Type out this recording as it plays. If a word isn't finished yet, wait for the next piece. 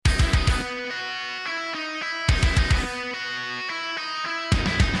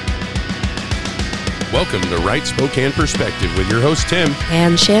Welcome to Right Spokane Perspective with your host, Tim.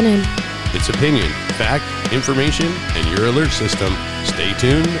 And Shannon. It's opinion, fact, information, and your alert system. Stay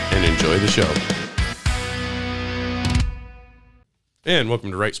tuned and enjoy the show. And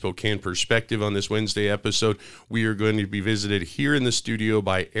welcome to Right Spokane Perspective. On this Wednesday episode, we are going to be visited here in the studio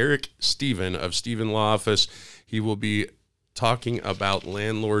by Eric Stephen of Stephen Law Office. He will be talking about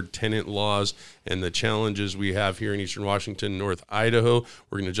landlord tenant laws and the challenges we have here in Eastern Washington, North Idaho.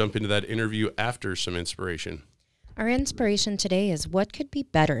 We're going to jump into that interview after some inspiration. Our inspiration today is what could be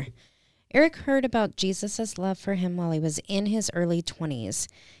better. Eric heard about Jesus' love for him while he was in his early 20s.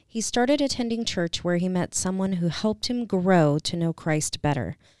 He started attending church where he met someone who helped him grow to know Christ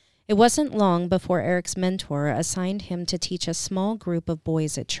better. It wasn't long before Eric's mentor assigned him to teach a small group of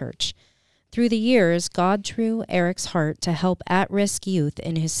boys at church. Through the years, God drew Eric's heart to help at-risk youth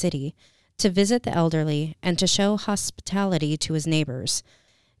in his city, to visit the elderly, and to show hospitality to his neighbors.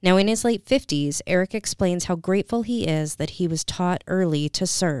 Now in his late 50s, Eric explains how grateful he is that he was taught early to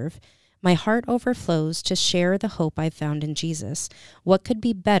serve. My heart overflows to share the hope I found in Jesus. What could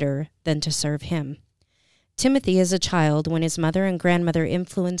be better than to serve him? Timothy is a child when his mother and grandmother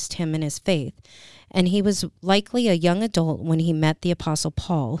influenced him in his faith, and he was likely a young adult when he met the Apostle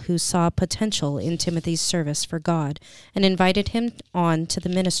Paul, who saw potential in Timothy's service for God and invited him on to the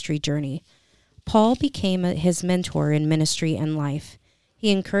ministry journey. Paul became his mentor in ministry and life.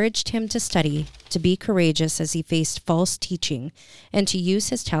 He encouraged him to study, to be courageous as he faced false teaching, and to use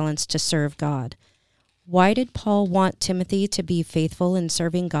his talents to serve God. Why did Paul want Timothy to be faithful in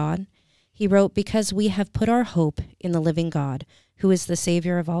serving God? He wrote, "Because we have put our hope in the living God, who is the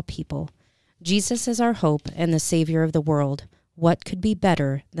Savior of all people. Jesus is our hope and the Savior of the world. What could be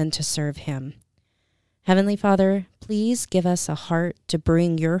better than to serve him?" Heavenly Father, please give us a heart to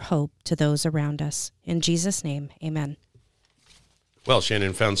bring your hope to those around us. In Jesus' name, amen. Well,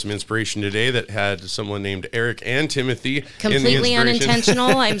 Shannon found some inspiration today that had someone named Eric and Timothy. Completely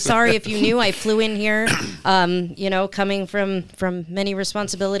unintentional. I'm sorry if you knew. I flew in here, coming from many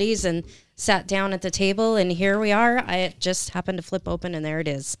responsibilities and sat down at the table, and here we are. I just happened to flip open, and there it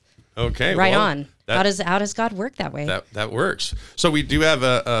is. Okay. Right on. How does God work that way? That works. So we do have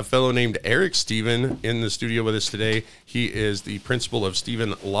a fellow named Eric Stephen in the studio with us today. He is the principal of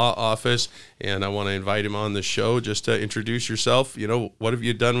Stephen Law Office, and I want to invite him on the show just to introduce yourself. You know, what have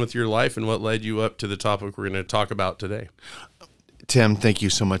you done with your life, and what led you up to the topic we're going to talk about today? Tim, thank you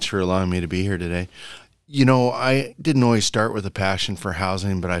so much for allowing me to be here today. You know, I didn't always start with a passion for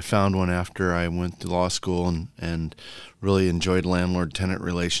housing, but I found one after I went to law school and really enjoyed landlord-tenant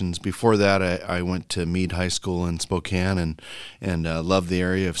relations. Before that, I went to Meade High School in Spokane and loved the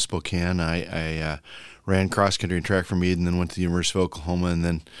area of Spokane. I ran cross-country and track for Meade and then went to the University of Oklahoma and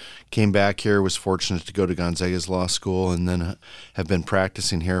then came back here, was fortunate to go to Gonzaga's Law School, and then have been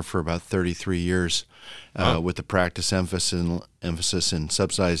practicing here for about 33 years with the practice emphasis in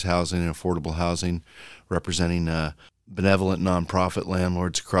subsidized housing and affordable housing, representing benevolent nonprofit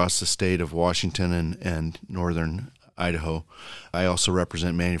landlords across the state of Washington and northern Idaho. I also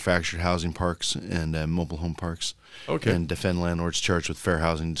represent manufactured housing parks and mobile home parks, and defend landlords charged with fair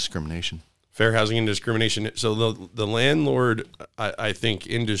housing discrimination. Fair housing and discrimination. So the landlord, I think,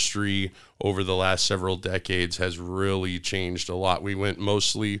 industry over the last several decades has really changed a lot. We went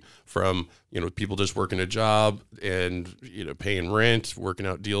mostly from, people just working a job and, paying rent, working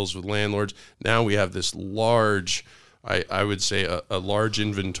out deals with landlords. Now we have this large, I would say a large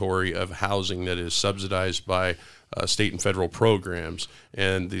inventory of housing that is subsidized by state and federal programs,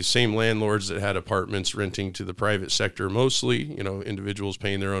 and the same landlords that had apartments renting to the private sector, mostly, individuals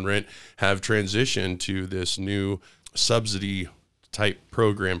paying their own rent, have transitioned to this new subsidy type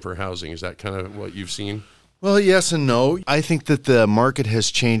program for housing. Is that kind of what you've seen? Well, yes and no. I think that the market has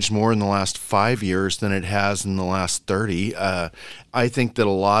changed more in the last 5 years than it has in the last 30. I think that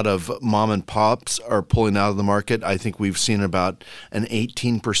a lot of mom and pops are pulling out of the market. I think we've seen about an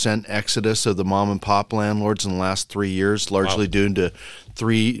 18% exodus of the mom and pop landlords in the last 3 years, largely due to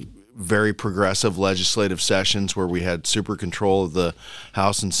three very progressive legislative sessions where we had super control of the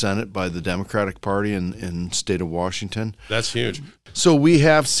House and Senate by the Democratic Party in the state of Washington. That's huge. So we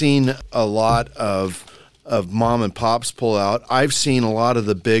have seen a lot of mom and pops pull out. I've seen a lot of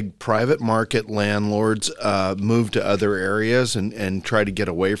the big private market landlords move to other areas and try to get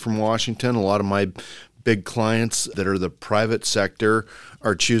away from Washington. A lot of my big clients that are the private sector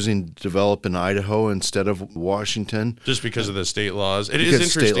are choosing to develop in Idaho instead of Washington. Just because of the state laws. It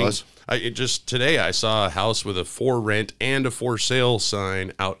is interesting. Today I saw a house with a for rent and a for sale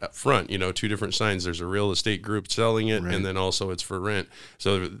sign out up front, two different signs. There's a real estate group selling it, right, and then also it's for rent.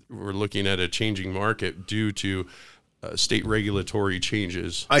 So we're looking at a changing market due to state regulatory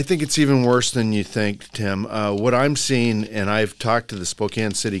changes. I think it's even worse than you think, Tim. What I'm seeing, and I've talked to the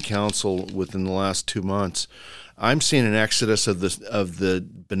Spokane City Council within the last 2 months, I'm seeing an exodus of the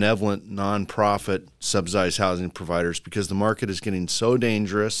benevolent nonprofit subsidized housing providers because the market is getting so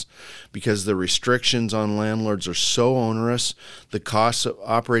dangerous, because the restrictions on landlords are so onerous, the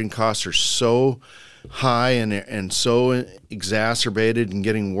operating costs are so high and so exacerbated and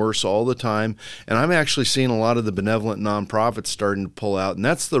getting worse all the time. And I'm actually seeing a lot of the benevolent nonprofits starting to pull out, and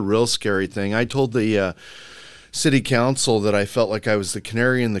that's the real scary thing. I told the city council that I felt like I was the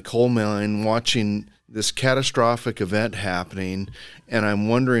canary in the coal mine watching this catastrophic event happening, and I'm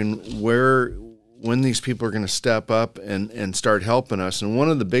wondering when these people are going to step up and start helping us. And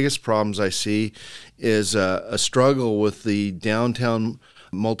one of the biggest problems I see is a struggle with the downtown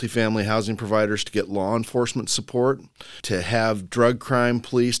multifamily housing providers to get law enforcement support, to have drug crime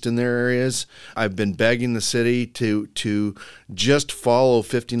policed in their areas. I've been begging the city to just follow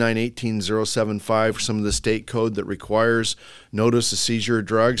 5918075, some of the state code that requires notice of seizure of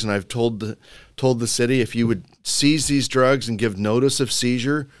drugs. And I've told the city, if you would seize these drugs and give notice of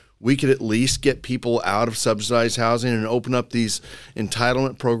seizure, we could at least get people out of subsidized housing and open up these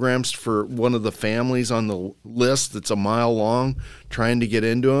entitlement programs for one of the families on the list that's a mile long trying to get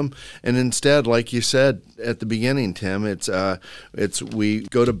into them. And instead, like you said at the beginning, Tim, it's we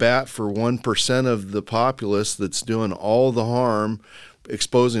go to bat for 1% of the populace that's doing all the harm,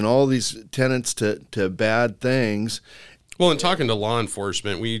 exposing all these tenants to bad things. Well, in talking to law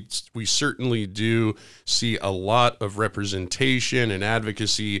enforcement, we certainly do see a lot of representation and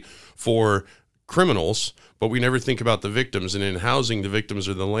advocacy for criminals, but we never think about the victims. And in housing, the victims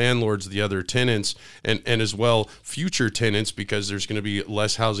are the landlords, the other tenants, and as well future tenants, because there's going to be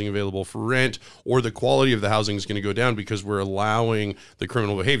less housing available for rent, or the quality of the housing is going to go down because we're allowing the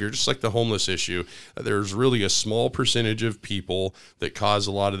criminal behavior, just like the homeless issue. There's really a small percentage of people that cause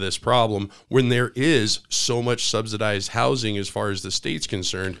a lot of this problem when there is so much subsidized housing as far as the state's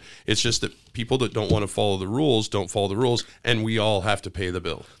concerned. It's just that people that don't want to follow the rules don't follow the rules, and we all have to pay the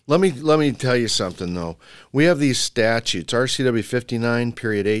bill. Let me tell you something, though. We have these statutes, RCW 59,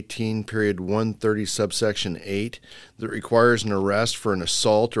 period 18, period 130, subsection 8, that requires an arrest for an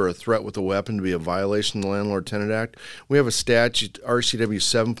assault or a threat with a weapon to be a violation of the Landlord Tenant Act. We have a statute, RCW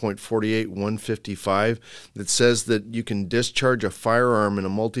 7.48, 155, that says that you can discharge a firearm in a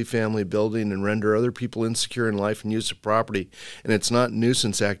multifamily building and render other people insecure in life and use of property, and it's not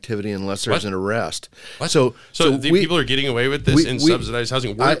nuisance activity unless there's an arrest. What? So people are getting away with this in subsidized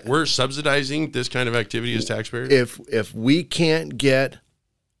housing. We're subsidizing this kind of activity as taxpayers? If we can't get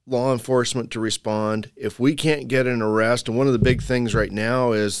law enforcement to respond, if we can't get an arrest, and one of the big things right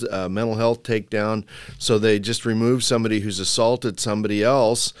now is mental health takedown, so they just remove somebody who's assaulted somebody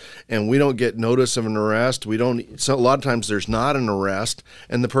else, and we don't get notice of an arrest. So a lot of times there's not an arrest,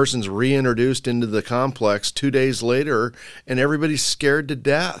 and the person's reintroduced into the complex 2 days later, and everybody's scared to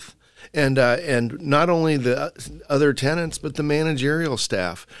death. And not only the other tenants, but the managerial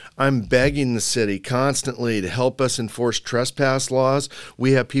staff. I'm begging the city constantly to help us enforce trespass laws.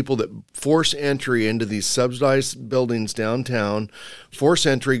 We have people that force entry into these subsidized buildings downtown, force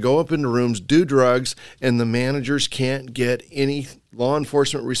entry, go up into rooms, do drugs, and the managers can't get any law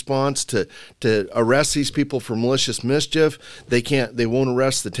enforcement response to arrest these people for malicious mischief. They won't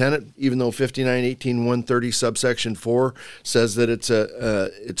arrest the tenant, even though 5918.130 subsection 4 says that it's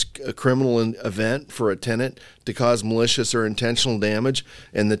a criminal event for a tenant to cause malicious or intentional damage,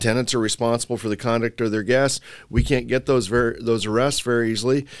 and the tenants are responsible for the conduct of their guests. We can't get those arrests very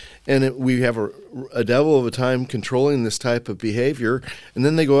easily, and we have a devil of a time controlling this type of behavior. And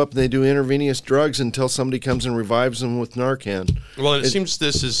then they go up and they do intravenous drugs until somebody comes and revives them with Narcan. Well, it seems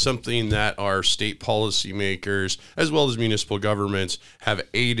this is something that our state policymakers, as well as municipal governments, have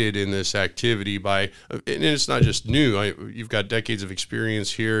aided in this activity by, and it's not just new. You've got decades of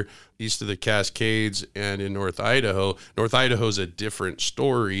experience here east of the Cascades and in North Idaho. North Idaho is a different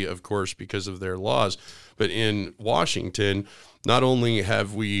story, of course, because of their laws. But in Washington, not only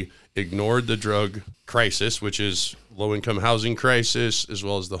have we ignored the drug crisis, which is low-income housing crisis, as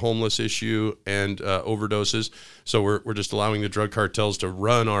well as the homeless issue and overdoses. So we're just allowing the drug cartels to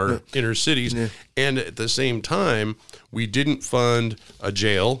run our inner cities. Yeah. And at the same time, we didn't fund a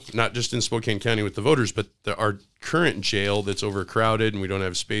jail, not just in Spokane County with the voters, but our current jail that's overcrowded and we don't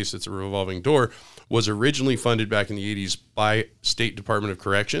have space, that's a revolving door, was originally funded back in the 80s by State Department of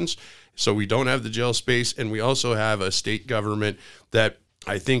Corrections. So we don't have the jail space, and we also have a state government that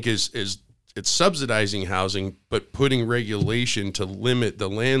I think is it's subsidizing housing, but putting regulation to limit the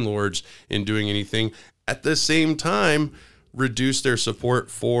landlords in doing anything. At the same time, reduce their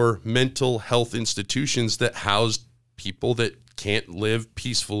support for mental health institutions that house people that can't live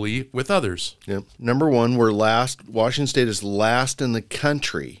peacefully with others. Yeah. Number one, we're last. Washington State is last in the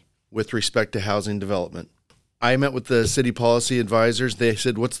country with respect to housing development. I met with the city policy advisors. They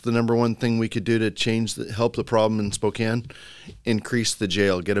said, what's the number one thing we could do to help the problem in Spokane? Increase the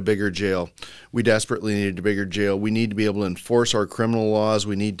jail, get a bigger jail. We desperately need a bigger jail. We need to be able to enforce our criminal laws.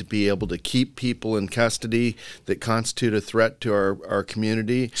 We need to be able to keep people in custody that constitute a threat to our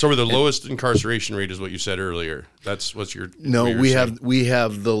community. So we're the lowest incarceration rate is what you said earlier. That's what's your... No, what we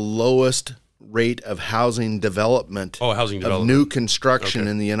have the lowest rate of housing development. Oh, housing development. Of new construction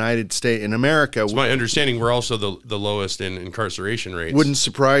in the United States. In America. It's my understanding we're also the lowest in incarceration rates. Wouldn't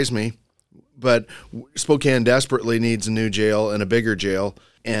surprise me, but Spokane desperately needs a new jail and a bigger jail.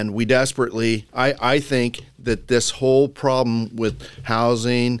 And we desperately, I think that this whole problem with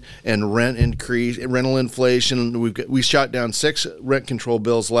housing and rent increase, rental inflation, we shot down 6 rent control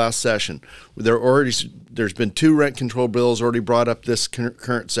bills last session. There's been 2 rent control bills already brought up this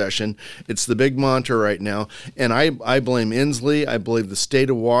current session. It's the big mantra right now. And I blame Inslee. I blame the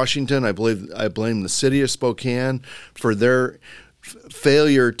state of Washington. I blame the city of Spokane for their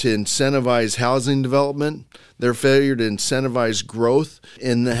failure to incentivize housing development, their failure to incentivize growth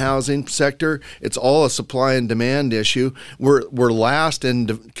in the housing sector. It's all a supply and demand issue. We're last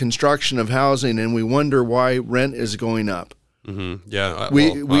in construction of housing, and we wonder why rent is going up. Mm-hmm. Yeah,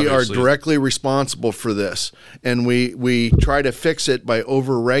 we are directly responsible for this, and we try to fix it by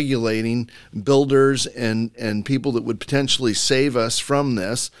over-regulating builders and people that would potentially save us from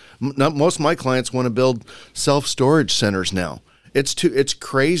this. Most of my clients want to build self-storage centers now. It's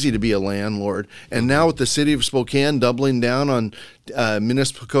crazy to be a landlord. And now with the city of Spokane doubling down on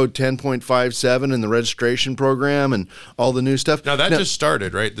Municipal Code 10.57 and the registration program and all the new stuff. Now just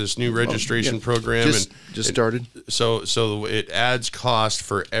started, right? This new registration program just started. So it adds cost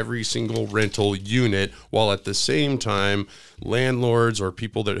for every single rental unit, while at the same time landlords or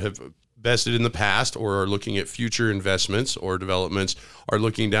people that have invested in the past or are looking at future investments or developments are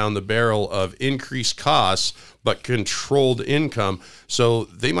looking down the barrel of increased costs but controlled income. So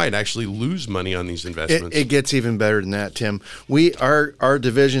they might actually lose money on these investments. It gets even better than that, Tim. Our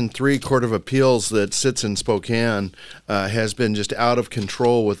Division III Court of Appeals that sits in Spokane has been just out of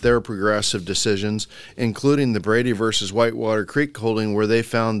control with their progressive decisions, including the Brady versus Whitewater Creek holding, where they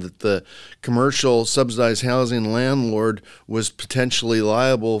found that the commercial subsidized housing landlord was potentially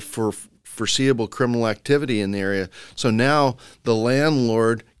liable for foreseeable criminal activity in the area. So now the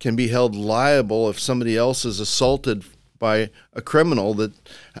landlord can be held liable if somebody else is assaulted by a criminal. That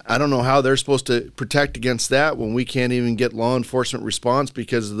I don't know how they're supposed to protect against that when we can't even get law enforcement response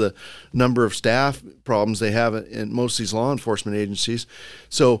because of the number of staff problems they have in most of these law enforcement agencies.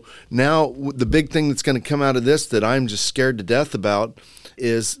 So now the big thing that's going to come out of this that I'm just scared to death about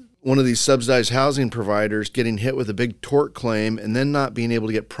is one of these subsidized housing providers getting hit with a big tort claim and then not being able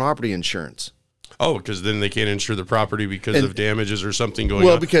to get property insurance. Oh, because then they can't insure the property because of damages or something going on.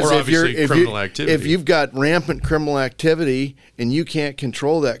 Well, because or if you've got rampant criminal activity and you can't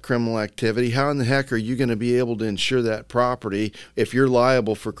control that criminal activity, how in the heck are you going to be able to insure that property if you're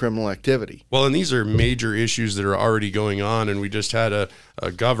liable for criminal activity? Well, and these are major issues that are already going on, and we just had a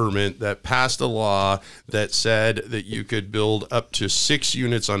government that passed a law that said that you could build up to 6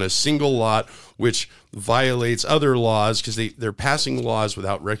 units on a single lot, which violates other laws because they're passing laws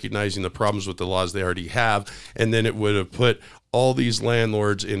without recognizing the problems with the laws they already have. And then it would have put all these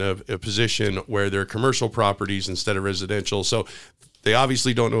landlords in a position where they're commercial properties instead of residential. So they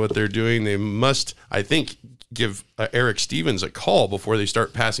obviously don't know what they're doing. They must, I think, give Eric Stevens a call before they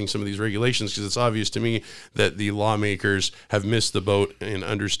start passing some of these regulations, because it's obvious to me that the lawmakers have missed the boat in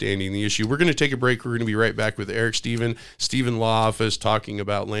understanding the issue. We're going to take a break. We're going to be right back with Eric Stevens Law Office, talking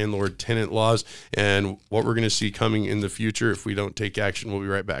about landlord tenant laws and what we're going to see coming in the future if we don't take action. We'll be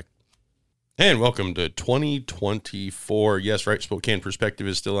right back. And welcome to 2024. Yes, right, Spokane Perspective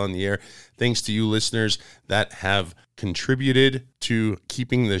is still on the air. Thanks to you listeners that have contributed to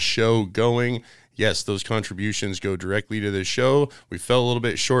keeping the show going. Yes, those contributions go directly to the show. We fell a little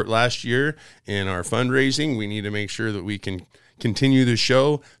bit short last year in our fundraising. We need to make sure that we can continue the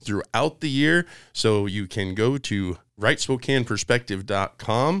show throughout the year. So you can go to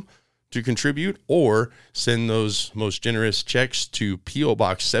rightspokaneperspective.com to contribute, or send those most generous checks to P.O.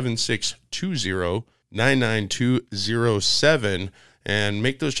 Box 7620 99207 and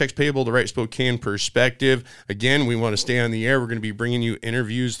make those checks payable to Right Spokane Perspective. Again, we want to stay on the air. We're going to be bringing you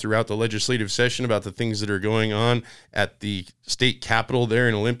interviews throughout the legislative session about the things that are going on at the state capitol there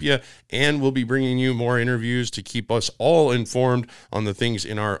in Olympia, and we'll be bringing you more interviews to keep us all informed on the things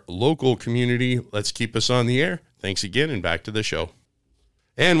in our local community. Let's keep us on the air. Thanks again, and back to the show.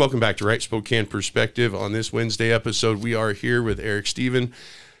 And welcome back to Right Spokane Perspective. On this Wednesday episode, we are here with Eric Stephen.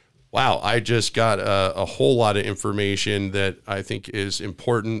 Wow, I just got a whole lot of information that I think is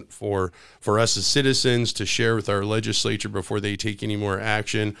important for us as citizens to share with our legislature before they take any more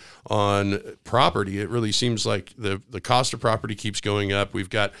action on property. It really seems like the cost of property keeps going up. We've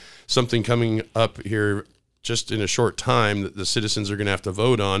got something coming up here just in a short time that the citizens are going to have to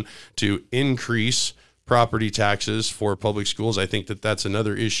vote on to increase property taxes for public schools. I think that that's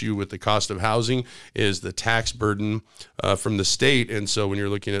another issue with the cost of housing is the tax burden from the state. And so when you're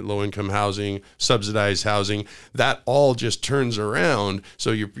looking at low income housing, subsidized housing, that all just turns around.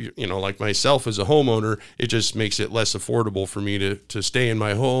 So you know, like myself as a homeowner, it just makes it less affordable for me to stay in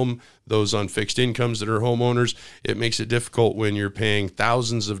my home. Those on fixed incomes that are homeowners, it makes it difficult when you're paying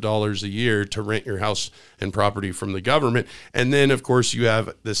thousands of dollars a year to rent your house and property from the government. And then, of course, you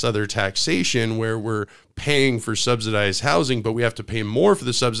have this other taxation where we're paying for subsidized housing, but we have to pay more for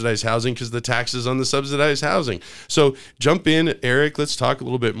the subsidized housing because the taxes on the subsidized housing. So jump in, Eric. Let's talk a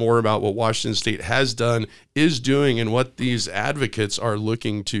little bit more about what Washington State has done, is doing, and what these advocates are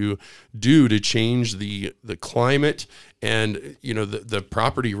looking to do to change the climate and, you know, the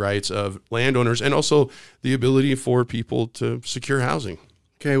property rights of landowners, and also the ability for people to secure housing.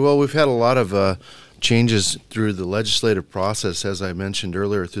 Okay, well, we've had a lot of changes through the legislative process, as I mentioned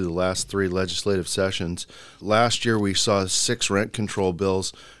earlier, through the last 3 legislative sessions. Last year, we saw 6 rent control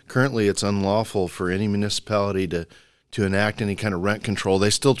bills. Currently, it's unlawful for any municipality to enact any kind of rent control.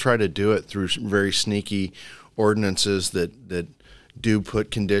 They still try to do it through very sneaky ordinances that do put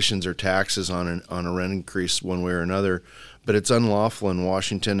conditions or taxes on a rent increase one way or another, but it's unlawful in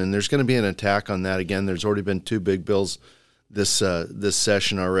Washington, and there's going to be an attack on that again. There's already been 2 big bills this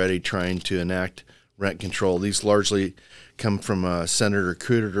session already trying to enact rent control. These largely come from Senator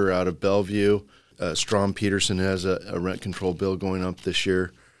Cooter out of Bellevue. Strom Peterson has a rent control bill going up this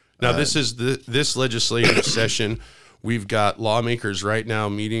year. Now, this is this legislative session. We've got lawmakers right now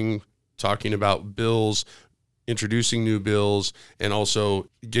meeting, talking about bills, introducing new bills, and also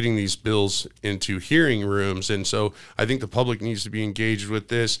getting these bills into hearing rooms. And so I think the public needs to be engaged with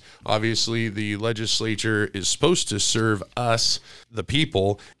this. Obviously, the legislature is supposed to serve us, the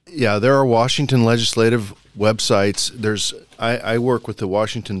people. Yeah, there are Washington legislative websites. I work with the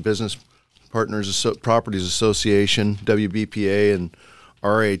Washington Business Partners Properties Association, WBPA, and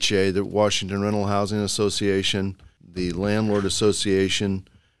RHA, the Washington Rental Housing Association, the Landlord Association,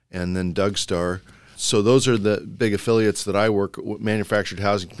 and then Dougstar. So those are the big affiliates that I work with, Manufactured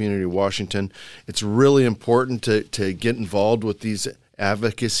Housing Community of Washington. It's really important to get involved with these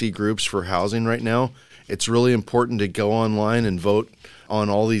advocacy groups for housing right now. It's really important to go online and vote on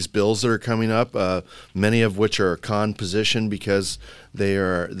all these bills that are coming up, many of which are a con position because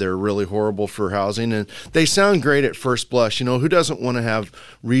they're really horrible for housing, and they sound great at first blush. You know, who doesn't want to have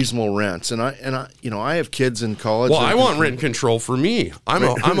reasonable rents? And I you know, I have kids in college. Well, I want rent control for me. I'm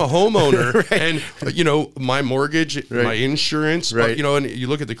a homeowner, right. And you know, my mortgage, right. My insurance, right. You know, and you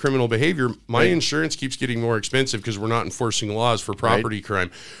look at the criminal behavior. My right. insurance keeps getting more expensive because we're not enforcing laws for property right.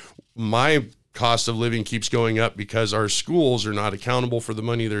 crime. My cost of living keeps going up because our schools are not accountable for the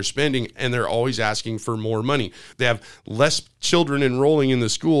money they're spending, and they're always asking for more money. They have less children enrolling in the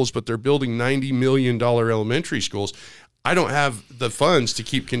schools, but they're building $90 million elementary schools. I don't have the funds to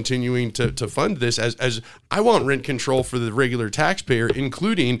keep continuing to fund this, as I want rent control for the regular taxpayer,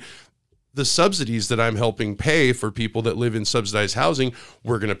 including the subsidies that I'm helping pay for people that live in subsidized housing.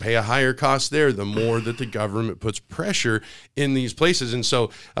 We're going to pay a higher cost there the more that the government puts pressure in these places. And so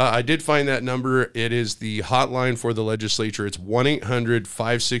I did find that number. It is the hotline for the legislature. It's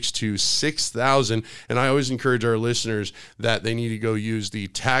 1-800-562-6000. And I always encourage our listeners that they need to go use the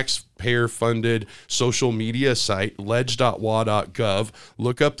taxpayer-funded social media site, ledge.wa.gov.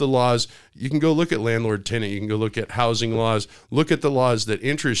 Look up the laws. You can go look at landlord tenant. You can go look at housing laws. Look at the laws that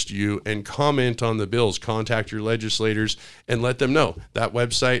interest you and comment on the bills. Contact your legislators and let them know. That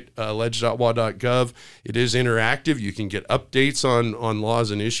website, ledge.wa.gov, it is interactive. You can get updates on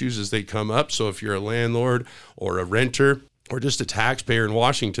laws and issues as they come up. So if you're a landlord or a renter or just a taxpayer in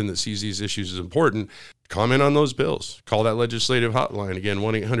Washington that sees these issues as important, comment on those bills. Call that legislative hotline. Again,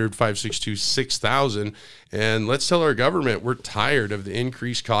 1-800-562-6000. And let's tell our government we're tired of the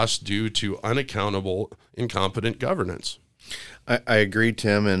increased costs due to unaccountable, incompetent governance. I agree,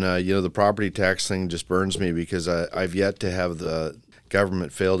 Tim. And, you know, the property tax thing just burns me because I've yet to have the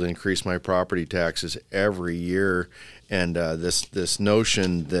government fail to increase my property taxes every year. And this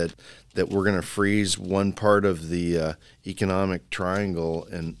notion that we're going to freeze one part of the economic triangle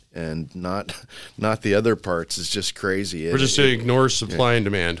and not the other parts is just crazy. We're just to ignore supply and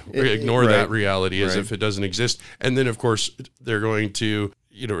demand. We ignore that reality as if it doesn't exist. And then, of course, they're going to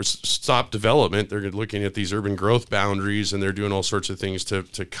stop development. They're looking at these urban growth boundaries, and they're doing all sorts of things to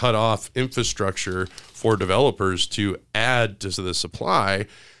cut off infrastructure for developers to add to the supply.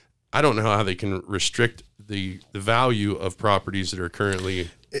 I don't know how they can restrict the value of properties that are currently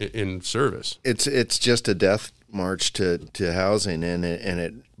in service. It's just a death march to housing, and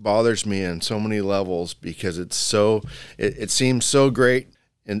it bothers me on so many levels because it seems so great,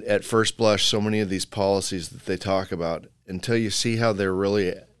 and at first blush, so many of these policies that they talk about, until you see how they're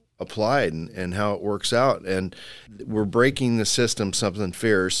really applied and how it works out. And we're breaking the system something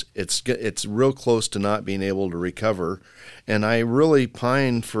fierce. It's real close to not being able to recover. And I really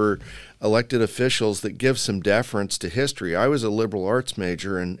pine for elected officials that give some deference to history. I was a liberal arts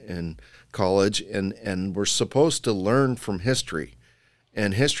major in college, and we're supposed to learn from history.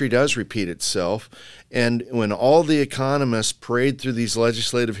 And history does repeat itself. And when all the economists parade through these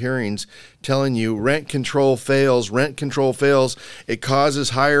legislative hearings telling you rent control fails, it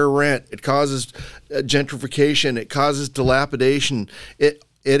causes higher rent, it causes gentrification, it causes dilapidation, it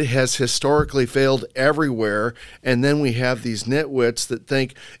has historically failed everywhere. And then we have these nitwits that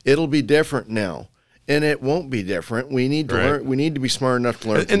think it'll be different now. And it won't be different. We need to learn. We need to be smart enough to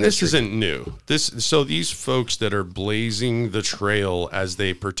learn. And this isn't new. So these folks that are blazing the trail, as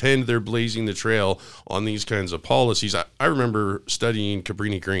they pretend they're blazing the trail on these kinds of policies. I remember studying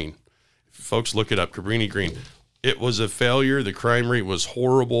Cabrini Green. Folks, look it up. Cabrini Green. It was a failure. The crime rate was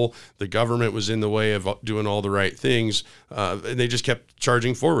horrible. The government was in the way of doing all the right things, and they just kept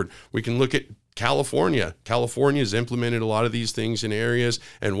charging forward. We can look at California. California's implemented a lot of these things in areas,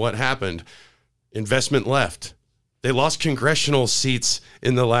 and what happened? Investment left. They lost congressional seats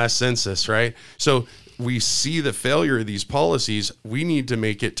in the last census, right? So we see the failure of these policies. We need to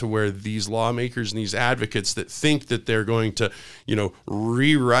make it to where these lawmakers and these advocates that think that they're going to,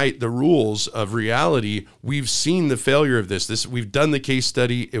 rewrite the rules of reality. We've seen the failure of this. We've done the case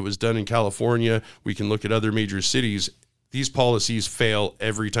study. It was done in California. We can look at other major cities. These policies fail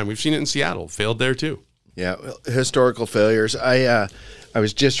every time. We've seen it in Seattle. Failed there too. Yeah, historical failures. I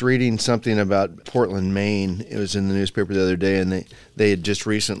was just reading something about Portland, Maine. It was in the newspaper the other day, and they had just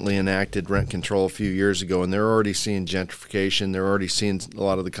recently enacted rent control a few years ago, and they're already seeing gentrification. They're already seeing a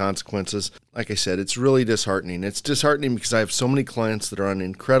lot of the consequences. Like I said, it's really disheartening. It's disheartening because I have so many clients that are on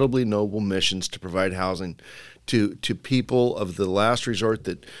incredibly noble missions to provide housing to people of the last resort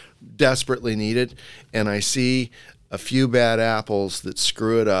that desperately need it, and I see a few bad apples that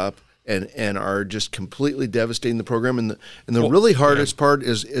screw it up and are just completely devastating the program. And the really hardest part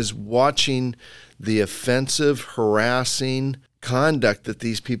is watching the offensive, harassing conduct that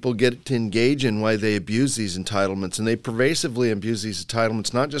these people get to engage in while they abuse these entitlements. And they pervasively abuse these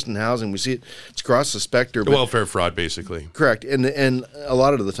entitlements, not just in housing. We see it's across the spectrum. Welfare fraud, basically. Correct. And a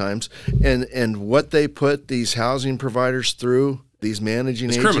lot of the times. And what they put these housing providers through, these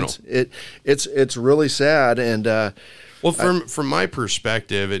managing agents, criminal. It's really sad. And well, from my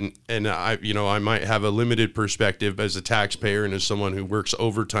perspective, and I might have a limited perspective as a taxpayer and as someone who works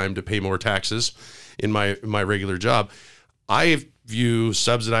overtime to pay more taxes in my regular job, I view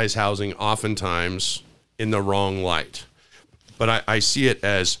subsidized housing oftentimes in the wrong light. But I see it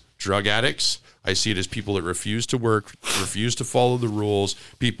as drug addicts. I see it as people that refuse to work, refuse to follow the rules,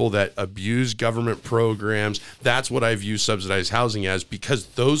 people that abuse government programs. That's what I view subsidized housing as, because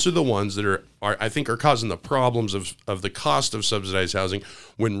those are the ones that are I think are causing the problems of the cost of subsidized housing,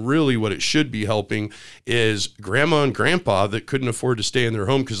 when really what it should be helping is grandma and grandpa that couldn't afford to stay in their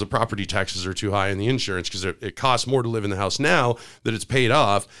home because the property taxes are too high and the insurance, because it costs more to live in the house now that it's paid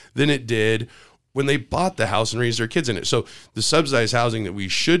off than it did when they bought the house and raised their kids in it. So the subsidized housing that we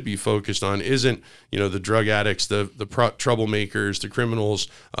should be focused on isn't, the drug addicts, the troublemakers, the criminals,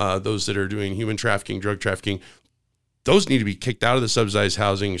 those that are doing human trafficking, drug trafficking. Those need to be kicked out of the subsidized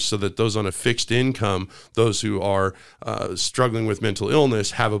housing so that those on a fixed income, those who are struggling with mental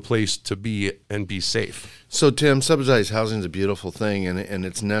illness, have a place to be and be safe. So, Tim, subsidized housing is a beautiful thing, and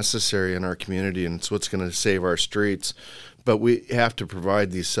it's necessary in our community, and it's what's going to save our streets. But we have to provide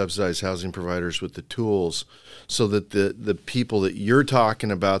these subsidized housing providers with the tools so that the people that you're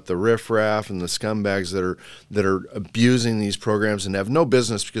talking about, the riffraff and the scumbags that are abusing these programs and have no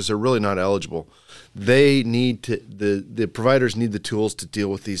business because they're really not eligible, they need to the providers need the tools to deal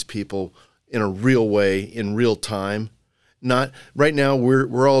with these people in a real way, in real time. Not right now.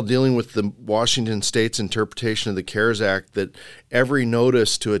 We're all dealing with the Washington State's interpretation of the CARES Act that every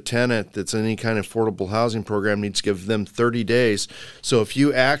notice to a tenant that's in any kind of affordable housing program needs to give them 30 days. So if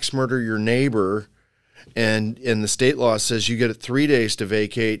you axe murder your neighbor And the state law says you get 3 days to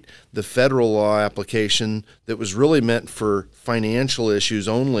vacate. The federal law application that was really meant for financial issues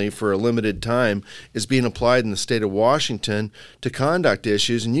only for a limited time is being applied in the state of Washington to conduct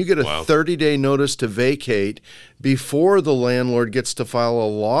issues. And you get a 30-day notice to vacate before the landlord gets to file a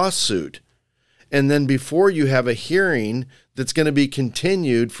lawsuit. And then before you have a hearing that's going to be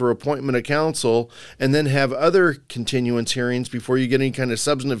continued for appointment of counsel, and then have other continuance hearings before you get any kind of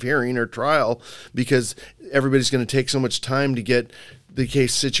substantive hearing or trial, because everybody's going to take so much time to get the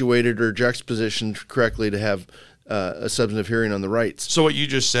case situated or juxtapositioned correctly to have a substantive hearing on the rights. So what you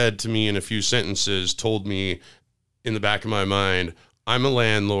just said to me in a few sentences told me in the back of my mind, I'm a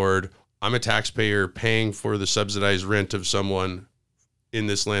landlord, I'm a taxpayer paying for the subsidized rent of someone in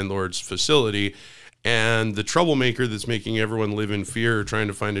this landlord's facility, and the troublemaker that's making everyone live in fear or trying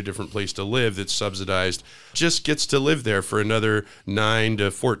to find a different place to live that's subsidized just gets to live there for another 9 to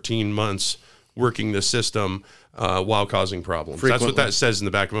 14 months working the system while causing problems. That's what that says in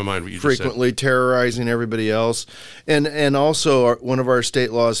the back of my mind, what you just said. Terrorizing everybody else. And also one of our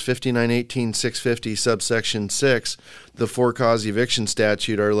state laws, 5918-650 subsection 6, the for-cause eviction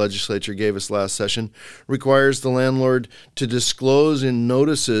statute our legislature gave us last session, requires the landlord to disclose in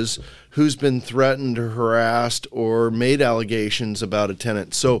notices who's been threatened or harassed or made allegations about a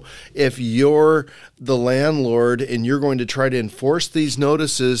tenant. So if you're the landlord and you're going to try to enforce these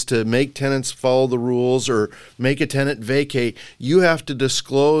notices to make tenants follow the rules or make a tenant vacate, you have to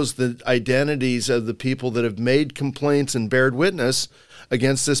disclose the identities of the people that have made complaints and bared witness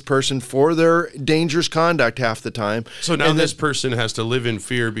against this person for their dangerous conduct half the time. So now this person has to live in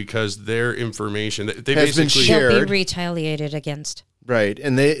fear because their information they has been shared. They'll be retaliated against. Right,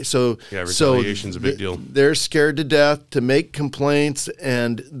 and retaliation's a big deal. They're scared to death to make complaints,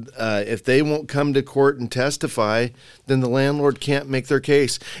 and if they won't come to court and testify, then the landlord can't make their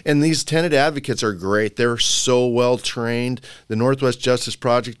case. And these tenant advocates are great. They're so well trained. The Northwest Justice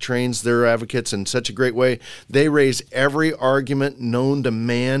Project trains their advocates in such a great way. They raise every argument known to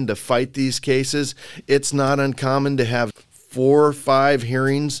man to fight these cases. It's not uncommon to have 4 or 5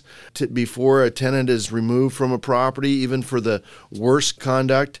 hearings before a tenant is removed from a property, even for the worst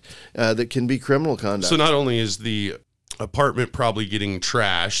conduct that can be criminal conduct. So not only is the apartment probably getting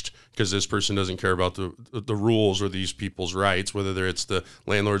trashed because this person doesn't care about the rules or these people's rights, whether it's the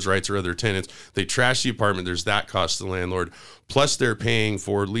landlord's rights or other tenants, they trash the apartment. There's that cost to the landlord. Plus they're paying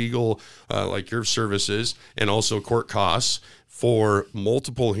for legal, like your services, and also court costs for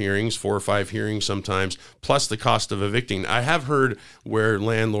multiple hearings, 4 or 5 hearings sometimes, plus the cost of evicting. I have heard where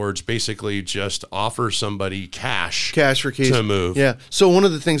landlords basically just offer somebody cash for keys to move. Yeah. So one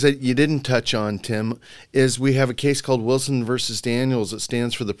of the things that you didn't touch on, Tim, is we have a case called Wilson versus Daniels that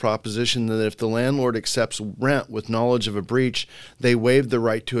stands for the proposition that if the landlord accepts rent with knowledge of a breach, they waive the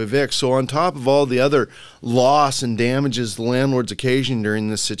right to evict. So on top of all the other loss and damages the landlord's occasioned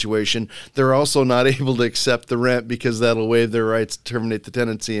during this situation, they're also not able to accept the rent because that'll waive their rights to terminate the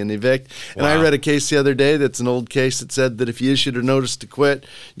tenancy and evict. And I read a case the other day that's an old case that said that if you issued a notice to quit,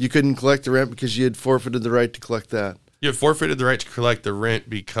 you couldn't collect the rent because you had forfeited the right to collect that. You have forfeited the right to collect the rent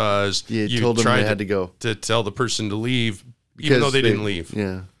because you told them they had to go. To tell the person to leave, even though they didn't leave.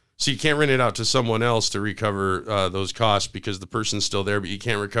 Yeah. So you can't rent it out to someone else to recover those costs because the person's still there, but you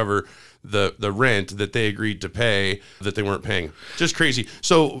can't recover the rent that they agreed to pay that they weren't paying. Just crazy.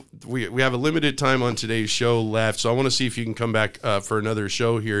 So we have a limited time on today's show left, so I want to see if you can come back for another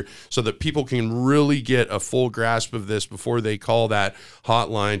show here so that people can really get a full grasp of this before they call that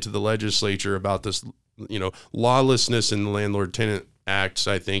hotline to the legislature about this, lawlessness in the Landlord Tenant Acts,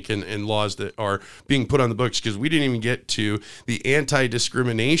 I think, and laws that are being put on the books, because we didn't even get to the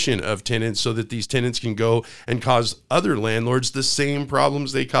anti-discrimination of tenants so that these tenants can go and cause other landlords the same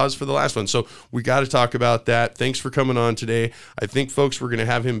problems they caused for the last one. So we got to talk about that. Thanks for coming on today. I think, folks, we're going to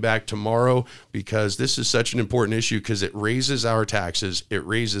have him back tomorrow because this is such an important issue because it raises our taxes. It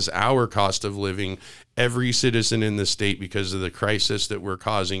raises our cost of living, every citizen in the state, because of the crisis that we're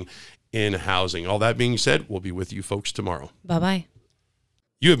causing in housing. All that being said, we'll be with you folks tomorrow. Bye-bye.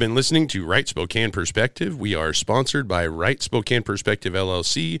 You have been listening to Right Spokane Perspective. We are sponsored by Right Spokane Perspective,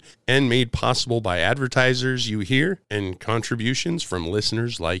 LLC, and made possible by advertisers you hear and contributions from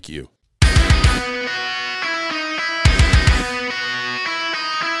listeners like you.